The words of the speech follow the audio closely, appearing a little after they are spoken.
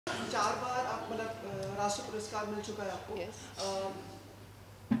राष्ट्रीय पुरस्कार मिल चुका है आपको। yes.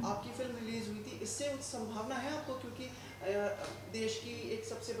 आपकी फिल्म रिलीज हुई थी, इससे संभावना है आपको, क्योंकि देश की एक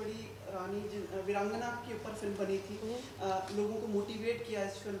सबसे बड़ी रानी वीरांगना के ऊपर फिल्म बनी थी, लोगों को मोटिवेट किया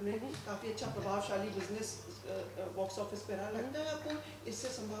इस फिल्म ने, काफ़ी अच्छा प्रभावशाली बिजनेस बॉक्स ऑफिस पे रहा, लगता है आपको इससे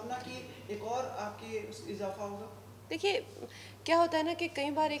संभावना कि एक और आपके इजाफा होगा? देखिए क्या होता है ना कि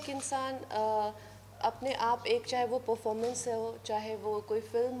कई बार एक इंसान अपने आप, एक चाहे वो परफॉर्मेंस हो, चाहे वो कोई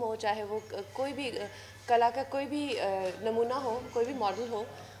फिल्म हो, चाहे वो कोई भी कला का कोई भी नमूना हो, कोई भी मॉडल हो,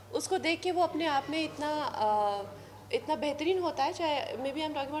 उसको देख के वो अपने आप में इतना बेहतरीन होता है। चाहे may B I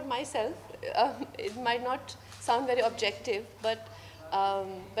am talking about my self, it might not sound very objective,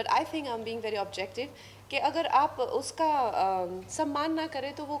 but I think I am being very objective, कि अगर आप उसका सम्मान ना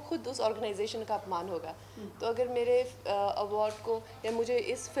करें तो वो खुद उस ऑर्गेनाइजेशन का अपमान होगा। तो अगर मेरे अवार्ड को या मुझे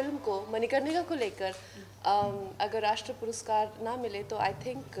इस फिल्म को मणिकर्णिका को लेकर अगर राष्ट्रीय पुरस्कार ना मिले तो I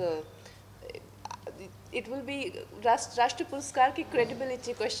think it will be, राष्ट्रीय पुरस्कार की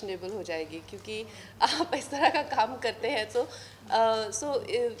क्रेडिबिलिटी क्वेश्चनेबल हो जाएगी, क्योंकि आप इस तरह का काम करते हैं। So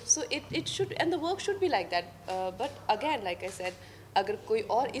it should and the work should be like that, but again like I said, अगर कोई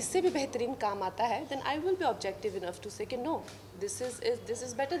और इससे भी बेहतरीन काम आता है then I will be objective enough to से कि no, this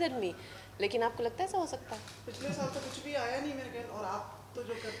is better than me. लेकिन आपको लगता है ऐसा हो सकता है? पिछले साल तो कुछ भी आया नहीं मेरे ख्याल, और आप तो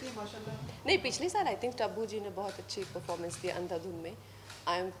जो करती हैं माशाल्लाह। नहीं, पिछले साल आई थिंक टब्बू जी ने बहुत अच्छी परफॉर्मेंस दी अंधाधुन में।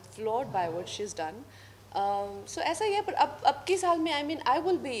 I am floored by what she is done. सो ऐसा ही है, पर अब की साल में I mean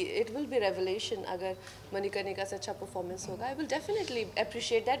it will be revelation अगर मणिकर्णिका से अच्छा परफॉर्मेंस होगा। I will definitely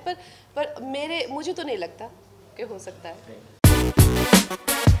appreciate that, पर मुझे तो नहीं लगता कि हो सकता है।